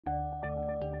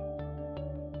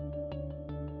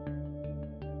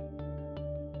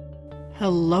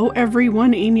Hello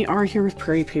everyone, AmyR here with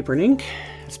Prairie Paper and Ink.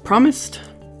 As promised,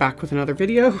 back with another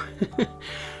video.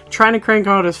 Trying to crank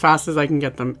out as fast as I can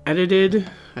get them edited.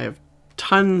 I have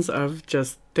tons of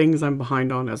just things I'm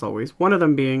behind on as always. One of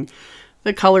them being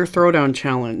the color throwdown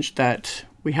challenge, that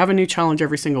we have a new challenge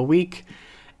every single week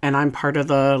and I'm part of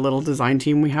the little design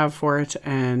team we have for it,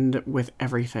 and with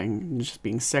everything, just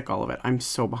being sick, all of it, I'm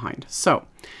so behind. So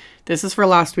this is for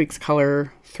last week's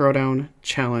color throwdown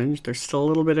challenge. There's still a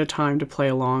little bit of time to play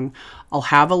along. I'll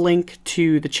have a link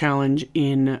to the challenge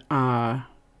in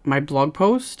my blog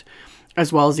post,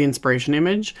 as well as the inspiration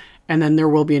image. And then there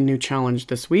will be a new challenge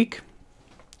this week.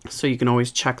 So you can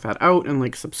always check that out and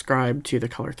like subscribe to the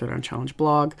color throwdown challenge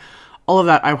blog. All of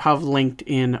that I have linked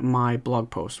in my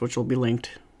blog post, which will be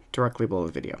linked directly below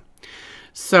the video.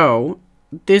 So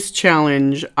this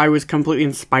challenge, I was completely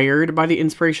inspired by the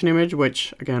inspiration image,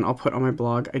 which again, I'll put on my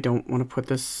blog. I don't want to put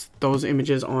those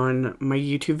images on my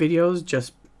YouTube videos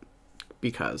just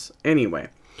because. Anyway,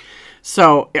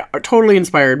 so yeah, totally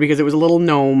inspired because it was a little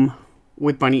gnome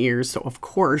with bunny ears. So of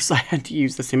course I had to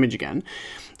use this image again.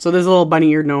 So there's a little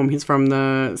bunny eared gnome. He's from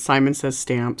the Simon Says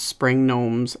Stamp Spring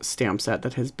Gnomes stamp set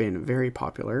that has been very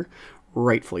popular,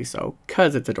 rightfully so,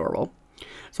 because it's adorable.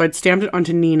 So I'd stamped it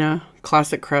onto Neenah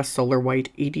Classic Crest Solar White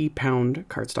 80-pound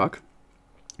cardstock.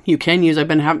 You can use,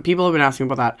 people have been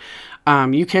asking about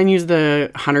that. You can use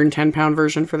the 110-pound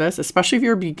version for this, especially if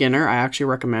you're a beginner. I actually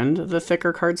recommend the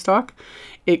thicker cardstock.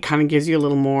 It kind of gives you a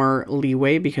little more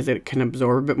leeway because it can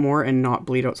absorb a bit more and not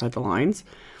bleed outside the lines.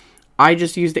 I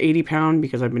just use the 80-pound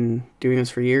because I've been doing this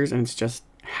for years and it's just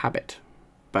habit.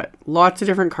 But lots of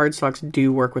different cardstocks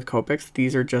do work with Copics.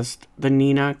 These are just the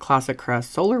Neenah Classic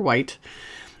Crest Solar White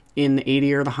in the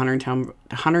 80 or the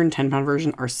 110-pound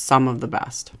version are some of the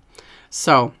best.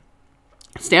 So,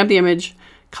 stamped the image,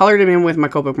 colored him in with my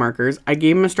Copic markers. I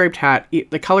gave him a striped hat.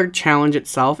 The colored challenge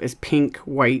itself is pink,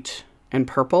 white, and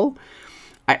purple.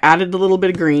 I added a little bit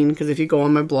of green because if you go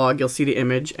on my blog, you'll see the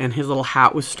image, and his little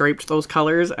hat was striped those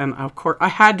colors, and of course, I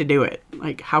had to do it.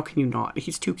 Like, how can you not?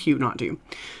 He's too cute not to.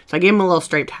 So I gave him a little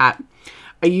striped hat.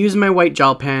 I used my white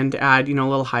gel pen to add,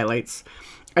 little highlights.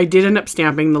 I did end up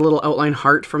stamping the little outline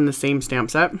heart from the same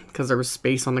stamp set because there was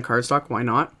space on the cardstock. Why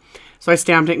not? So I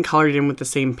stamped it and colored it in with the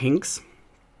same pinks.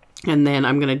 And then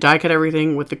I'm going to die cut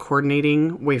everything with the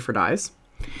coordinating wafer dies.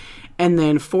 And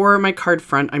then for my card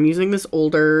front, I'm using this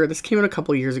came out a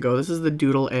couple years ago. This is the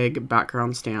Doodle Egg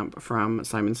background stamp from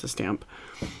Simon Says Stamp.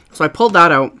 So I pulled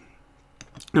that out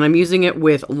and I'm using it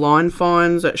with Lawn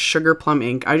Fawn's SUGARPLUM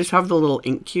ink. I just have the little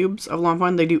ink cubes of Lawn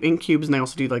Fawn. They do ink cubes and they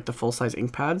also do like the full-size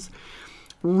ink pads.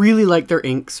 Really like their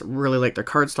inks, really like their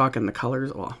cardstock and the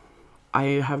colors. Well, I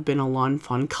have been a Lawn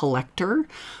Fawn collector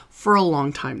for a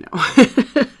long time now.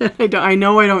 I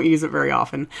know I don't use it very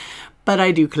often, but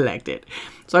I do collect it.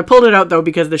 So I pulled it out though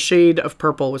because the shade of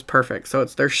purple was perfect. So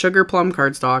it's their SUGARPLUM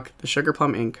cardstock, the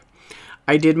SUGARPLUM ink.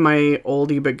 I did my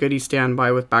oldie but goodie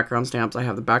standby with background stamps. I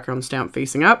have the background stamp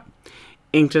facing up,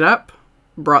 inked it up,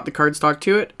 brought the cardstock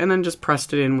to it, and then just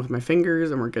pressed it in with my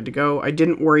fingers and we're good to go. I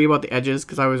didn't worry about the edges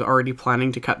because I was already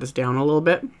planning to cut this down a little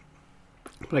bit.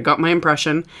 But I got my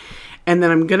impression, and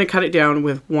then I'm going to cut it down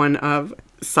with one of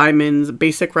Simon's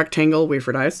basic rectangle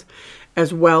wafer dies,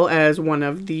 as well as one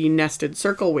of the nested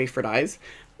circle wafer dies,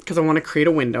 because I want to create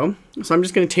a window. So I'm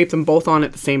just going to tape them both on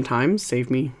at the same time,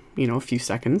 save me, a few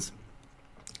seconds.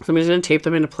 So I'm just going to tape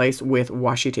them into place with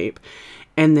washi tape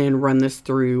and then run this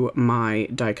through my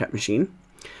die cut machine.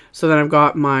 So then I've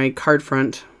got my card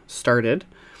front started.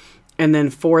 And then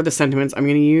for the sentiments, I'm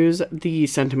going to use the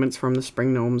sentiments from the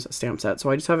Spring Gnomes stamp set.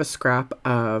 So I just have a scrap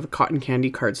of cotton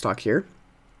candy cardstock here.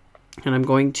 And I'm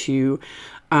going to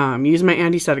use my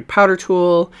anti-static powder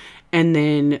tool and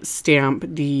then stamp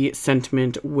the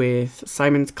sentiment with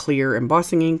Simon's clear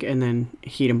embossing ink and then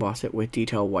heat emboss it with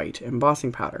detail white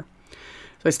embossing powder.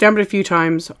 So I stamped it a few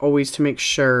times, always to make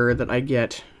sure that I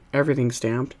get everything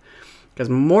stamped. Because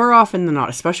more often than not,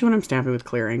 especially when I'm stamping with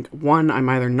clear ink, one, I'm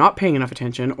either not paying enough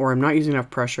attention or I'm not using enough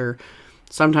pressure.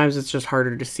 Sometimes it's just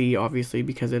harder to see, obviously,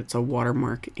 because it's a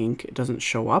watermark ink. It doesn't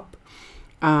show up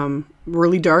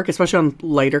really dark, especially on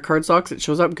lighter cardstocks. It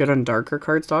shows up good on darker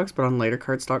cardstocks, but on lighter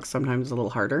cardstocks, sometimes it's a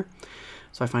little harder.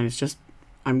 So I find it's just,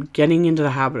 I'm getting into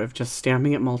the habit of just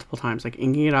stamping it multiple times, like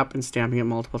inking it up and stamping it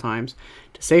multiple times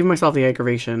to save myself the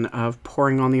aggravation of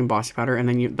pouring on the embossing powder. And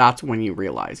then that's when you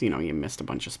realize, you missed a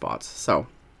bunch of spots. So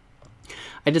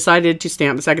I decided to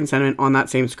stamp the second sentiment on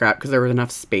that same scrap because there was enough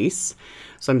space.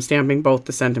 So I'm stamping both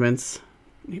the sentiments,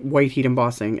 white heat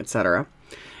embossing, etc.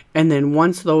 And then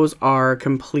once those are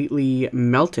completely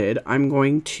melted, I'm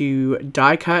going to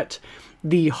die cut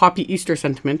the Hoppy Easter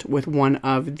sentiment with one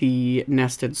of the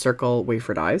nested circle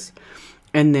wafer dies.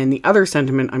 And then the other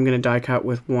sentiment I'm going to die cut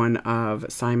with one of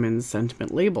Simon's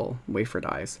sentiment label wafer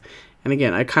dies. And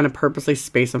again, I kind of purposely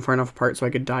spaced them far enough apart so I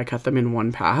could die cut them in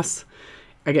one pass.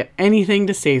 I get anything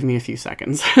to save me a few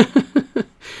seconds.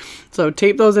 So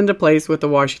tape those into place with the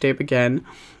washi tape again,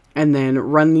 and then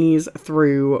run these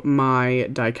through my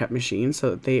die cut machine so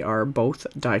that they are both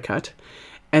die cut.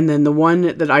 And then the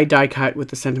one that I die cut with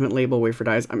the sentiment label wafer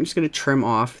dies, I'm just going to trim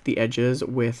off the edges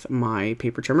with my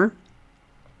paper trimmer.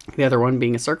 The other one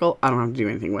being a circle, I don't have to do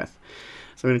anything with.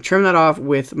 So I'm going to trim that off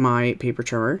with my paper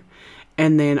trimmer.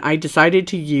 And then I decided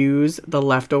to use the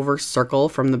leftover circle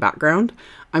from the background.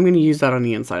 I'm going to use that on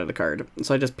the inside of the card.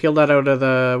 So I just peeled that out of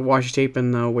the washi tape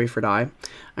and the wafer die.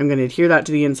 I'm going to adhere that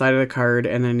to the inside of the card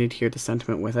and then adhere the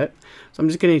sentiment with it. So I'm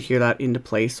just going to adhere that into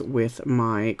place with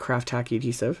my craft tacky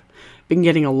adhesive. Been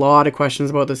getting a lot of questions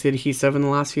about this adhesive in the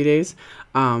last few days.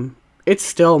 It's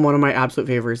still one of my absolute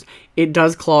favorites. It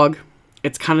does clog.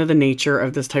 It's kind of the nature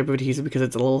of this type of adhesive because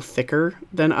it's a little thicker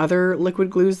than other liquid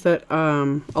glues that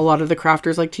a lot of the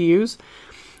crafters like to use.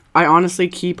 I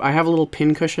honestly I have a little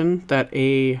pin cushion that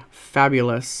a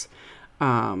fabulous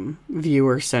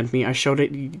viewer sent me. I showed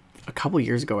it a couple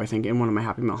years ago, I think, in one of my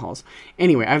Happy Mail hauls.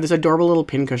 Anyway, I have this adorable little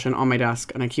pin cushion on my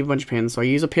desk and I keep a bunch of pins. So I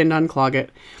use a pin to unclog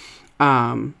it.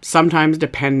 Sometimes,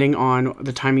 depending on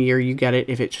the time of year you get it,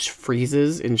 if it just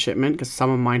freezes in shipment, because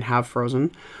some of mine have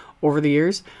frozen over the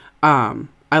years,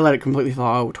 I let it completely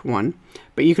thaw out, one.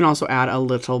 But you can also add a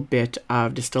little bit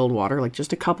of distilled water, like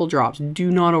just a couple drops.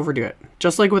 Do not overdo it.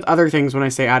 Just like with other things when I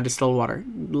say add distilled water,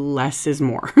 less is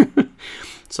more.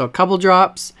 So a couple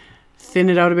drops, thin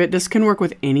it out a bit. This can work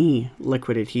with any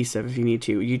liquid adhesive if you need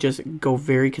to. You just go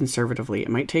very conservatively. It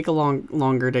might take a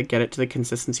longer to get it to the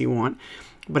consistency you want,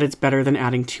 but it's better than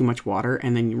adding too much water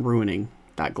and then ruining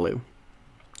that glue.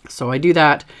 So I do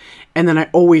that, and then I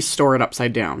always store it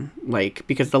upside down, like,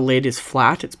 because the lid is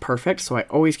flat, it's perfect, so I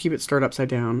always keep it stored upside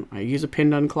down. I use a pin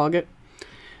to unclog it.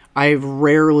 I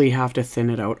rarely have to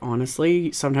thin it out,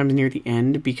 honestly, sometimes near the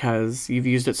end, because you've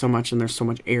used it so much and there's so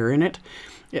much air in it,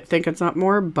 it thickens up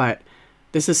more, but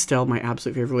this is still my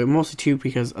absolute favorite glue, mostly too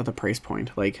because of the price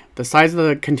point. Like, the size of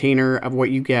the container of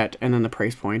what you get, and then the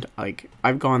price point, like,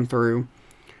 I've gone through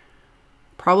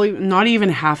probably not even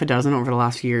half a dozen over the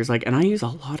last few years, like, and I use a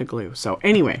lot of glue. So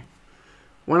anyway,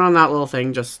 went on that little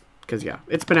thing just because, yeah,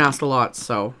 it's been asked a lot,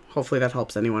 so hopefully that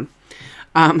helps anyone.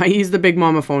 I used the Big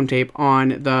Mama foam tape on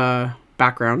the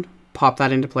background, pop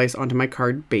that into place onto my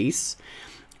card base,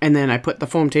 and then I put the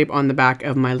foam tape on the back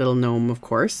of my little gnome, of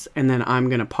course, and then I'm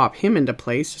going to pop him into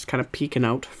place, just kind of peeking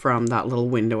out from that little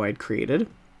window I'd created.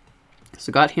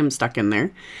 So got him stuck in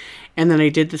there. And then I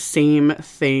did the same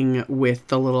thing with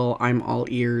the little I'm all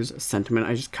ears sentiment.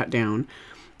 I just cut down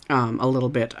a little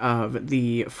bit of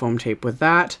the foam tape with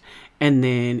that, and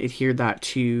then adhered that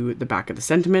to the back of the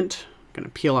sentiment. I'm going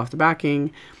to peel off the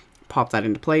backing, pop that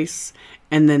into place,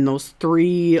 and then those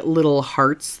three little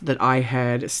hearts that I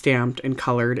had stamped and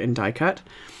colored and die cut,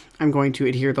 I'm going to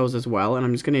adhere those as well, and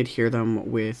I'm just going to adhere them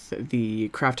with the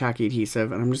Craft Tacky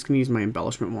adhesive, and I'm just going to use my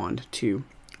embellishment wand to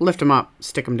lift them up,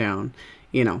 stick them down,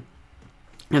 you know.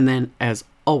 And then, as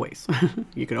always,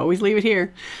 you can always leave it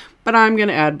here, but I'm going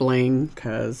to add bling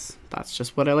because that's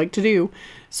just what I like to do.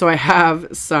 So I have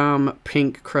some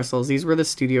pink crystals. These were the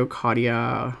Studio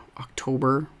Caudia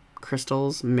October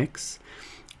crystals mix.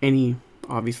 Any,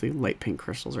 obviously, light pink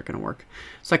crystals are going to work.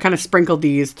 So I kind of sprinkled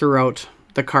these throughout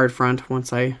the card front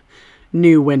once I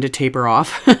knew when to taper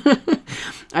off.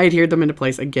 I adhered them into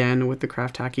place again with the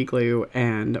Craft Tacky glue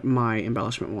and my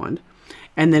embellishment wand.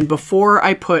 And then before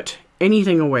I put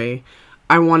anything away,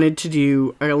 I wanted to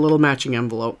do a little matching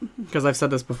envelope, because I've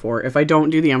said this before, if I don't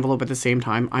do the envelope at the same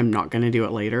time, I'm not going to do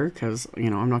it later, because,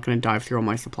 you know, I'm not going to dive through all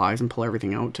my supplies and pull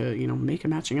everything out to, you know, make a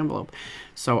matching envelope.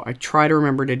 So I try to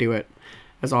remember to do it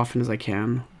as often as I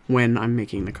can when I'm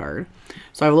making the card.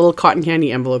 So I have a little cotton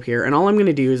candy envelope here, and all I'm going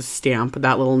to do is stamp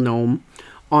that little gnome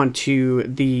onto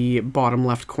the bottom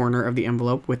left corner of the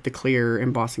envelope with the clear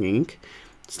embossing ink.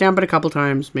 Stamp it a couple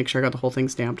times, make sure I got the whole thing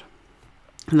stamped.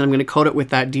 And then I'm going to coat it with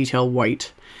that detail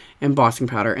white embossing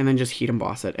powder and then just heat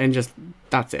emboss it. And just,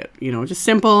 that's it. You know, just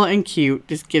simple and cute.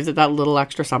 Just gives it that little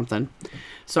extra something.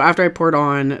 So after I poured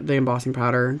on the embossing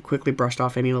powder, quickly brushed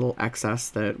off any little excess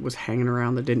that was hanging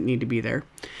around that didn't need to be there.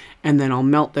 And then I'll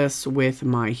melt this with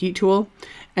my heat tool.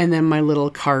 And then my little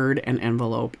card and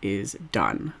envelope is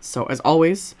done. So as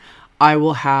always, I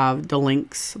will have the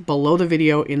links below the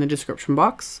video in the description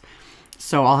box.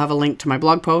 So I'll have a link to my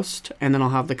blog post, and then I'll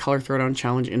have the Color Throwdown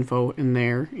Challenge info in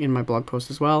there in my blog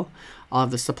post as well. I'll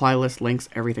have the supply list, links,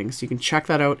 everything. So you can check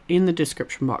that out in the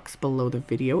description box below the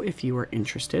video if you are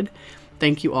interested.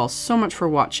 Thank you all so much for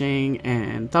watching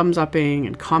and thumbs upping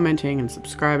and commenting and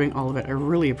subscribing, all of it. I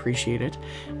really appreciate it.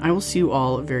 I will see you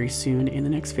all very soon in the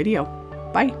next video.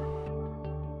 Bye.